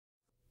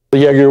The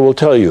Jaeger will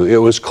tell you, it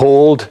was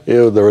cold,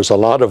 there was a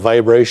lot of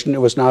vibration,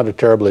 it was not a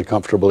terribly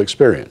comfortable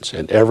experience.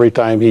 And every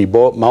time he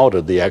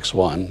mounted the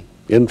X-1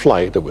 in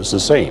flight, it was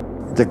the same.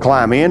 To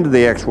climb into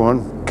the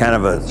X-1, kind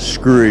of a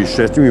screwy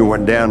system. You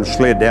went down,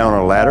 slid down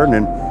a ladder, and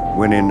then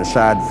went in the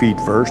side feet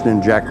first, and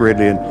then Jack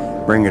Ridley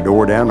would bring the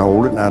door down,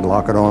 hold it, and I'd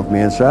lock it on from the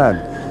inside.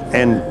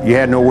 And you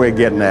had no way of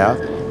getting out.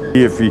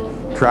 If you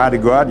tried to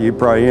go out, you'd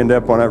probably end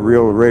up on that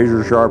real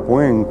razor-sharp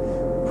wing,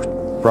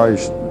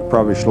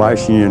 probably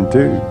slicing you in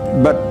two.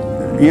 But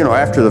you know,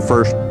 after the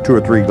first 2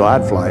 or 3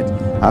 glide flights,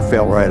 I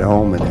felt right at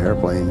home in the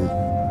airplane.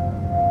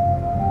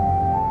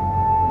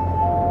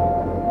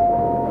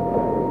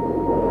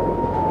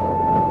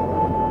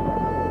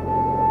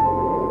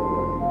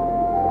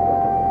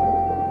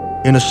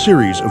 In a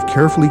series of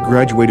carefully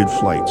graduated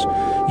flights,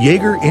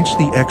 Jaeger inched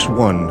the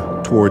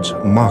X-1 towards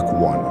Mach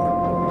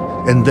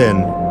 1. And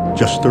then,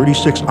 just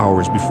 36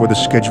 hours before the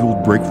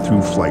scheduled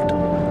breakthrough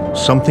flight,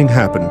 something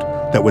happened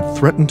that would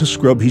threaten to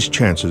scrub his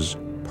chances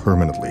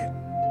permanently.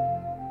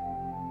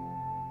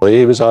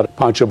 He was out at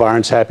Pancho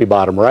Barnes Happy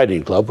Bottom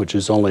Riding Club, which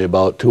is only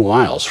about 2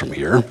 miles from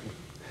here,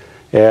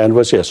 and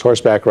was, yes,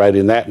 horseback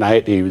riding that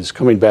night. He was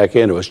coming back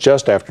in. It was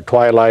just after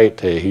twilight.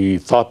 He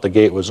thought the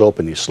gate was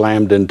open. He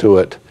slammed into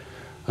it.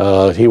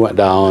 He went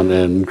down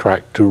and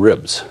cracked 2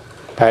 ribs,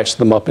 patched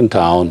them up in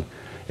town,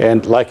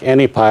 and like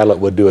any pilot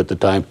would do at the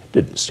time,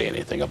 didn't say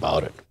anything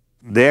about it.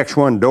 The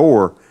X-1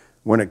 door,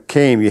 when it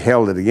came, you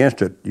held it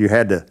against it. You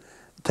had to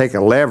take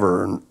a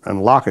lever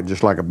and lock it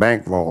just like a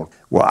bank vault.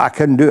 Well, I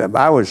couldn't do it.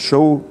 I was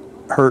so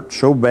hurt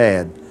so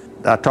bad.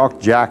 I talked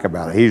to Jack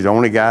about it. He's the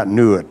only guy that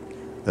knew it,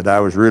 that I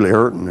was really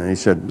hurting. And he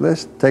said,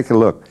 let's take a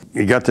look.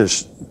 He got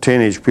this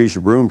 10-inch piece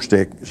of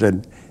broomstick. He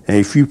said, and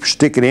if you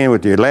stick it in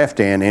with your left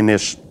hand in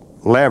this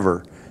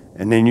lever,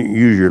 and then you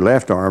use your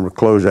left arm to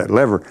close that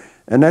lever.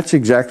 And that's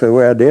exactly the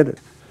way I did it.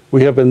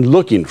 We have been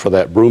looking for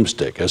that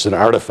broomstick as an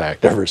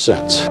artifact ever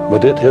since,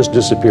 but it has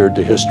disappeared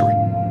to history.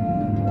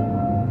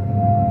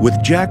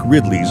 With Jack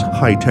Ridley's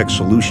high-tech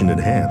solution in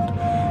hand,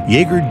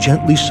 Jaeger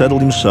gently settled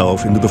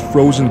himself into the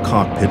frozen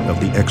cockpit of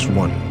the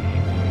X-1.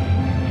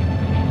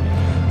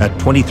 At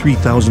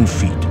 23,000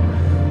 feet,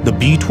 the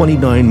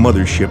B-29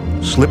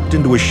 mothership slipped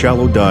into a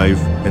shallow dive,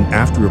 and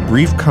after a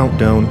brief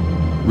countdown,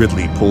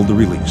 Ridley pulled the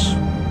release.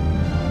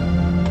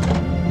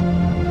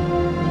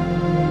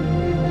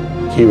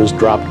 He was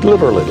dropped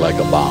literally like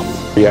a bomb.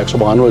 The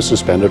X-1 was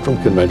suspended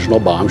from conventional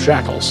bomb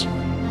shackles.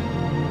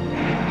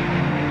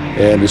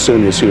 And as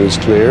soon as he was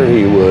clear,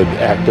 he would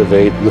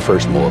activate the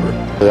first motor.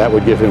 That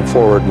would give him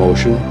forward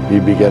motion.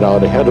 He'd get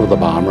out ahead of the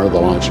bomber, the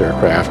launch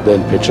aircraft,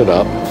 then pitch it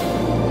up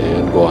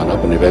and go on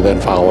up, and then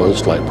follow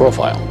his flight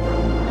profile.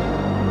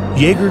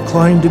 Jaeger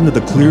climbed into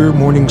the clear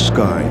morning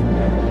sky,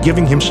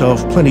 giving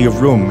himself plenty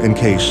of room in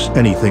case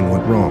anything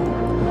went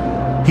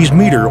wrong. His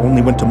meter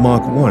only went to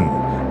Mach 1,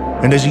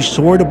 and as he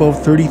soared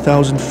above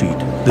 30,000 feet,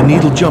 the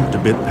needle jumped a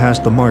bit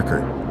past the marker.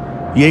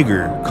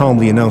 Jaeger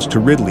calmly announced to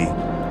Ridley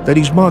that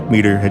his Mach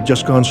meter had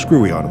just gone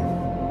screwy on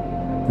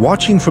him.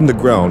 Watching from the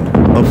ground,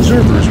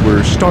 observers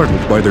were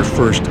startled by their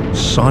first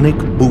sonic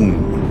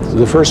boom.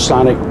 The first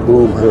sonic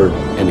boom heard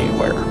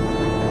anywhere.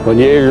 When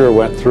Jaeger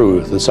went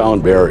through the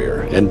sound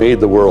barrier and made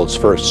the world's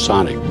first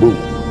sonic boom,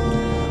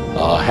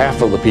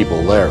 half of the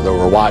people there that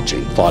were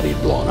watching thought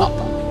he'd blown up.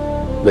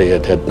 They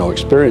had had no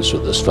experience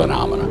with this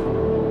phenomenon.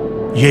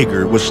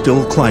 Jaeger was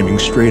still climbing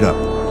straight up,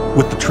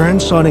 with the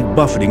transonic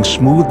buffeting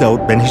smoothed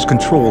out and his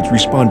controls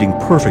responding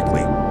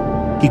perfectly.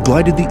 He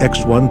glided the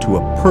X-1 to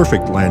a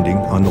perfect landing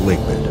on the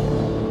lakebed.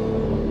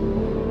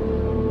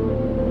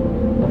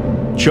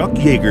 Chuck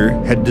Jaeger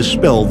had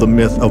dispelled the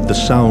myth of the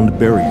sound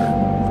barrier.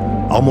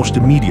 Almost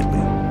immediately,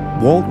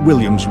 Walt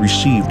Williams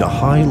received a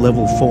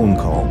high-level phone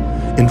call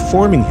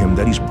informing him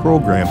that his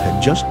program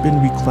had just been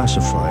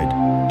reclassified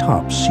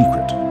top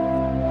secret.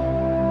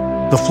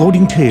 The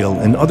floating tail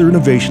and other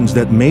innovations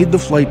that made the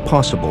flight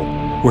possible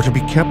were to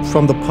be kept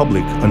from the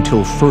public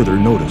until further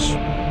notice.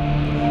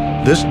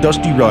 This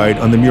dusty ride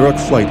on the Muroc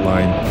flight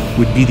line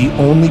would be the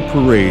only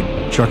parade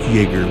Chuck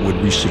Jaeger would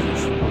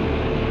receive.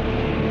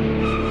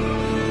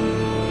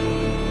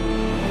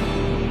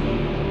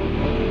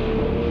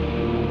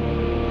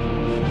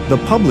 The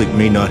public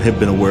may not have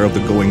been aware of the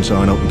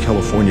goings-on out in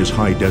California's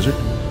high desert,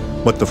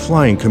 but the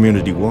flying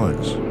community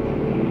was.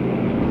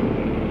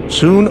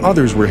 Soon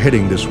others were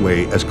heading this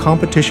way as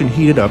competition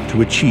heated up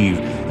to achieve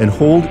and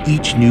hold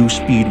each new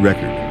speed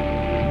record.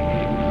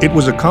 It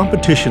was a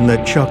competition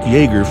that Chuck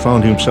Jaeger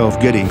found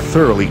himself getting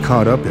thoroughly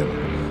caught up in,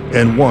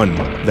 and one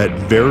that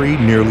very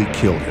nearly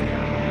killed him.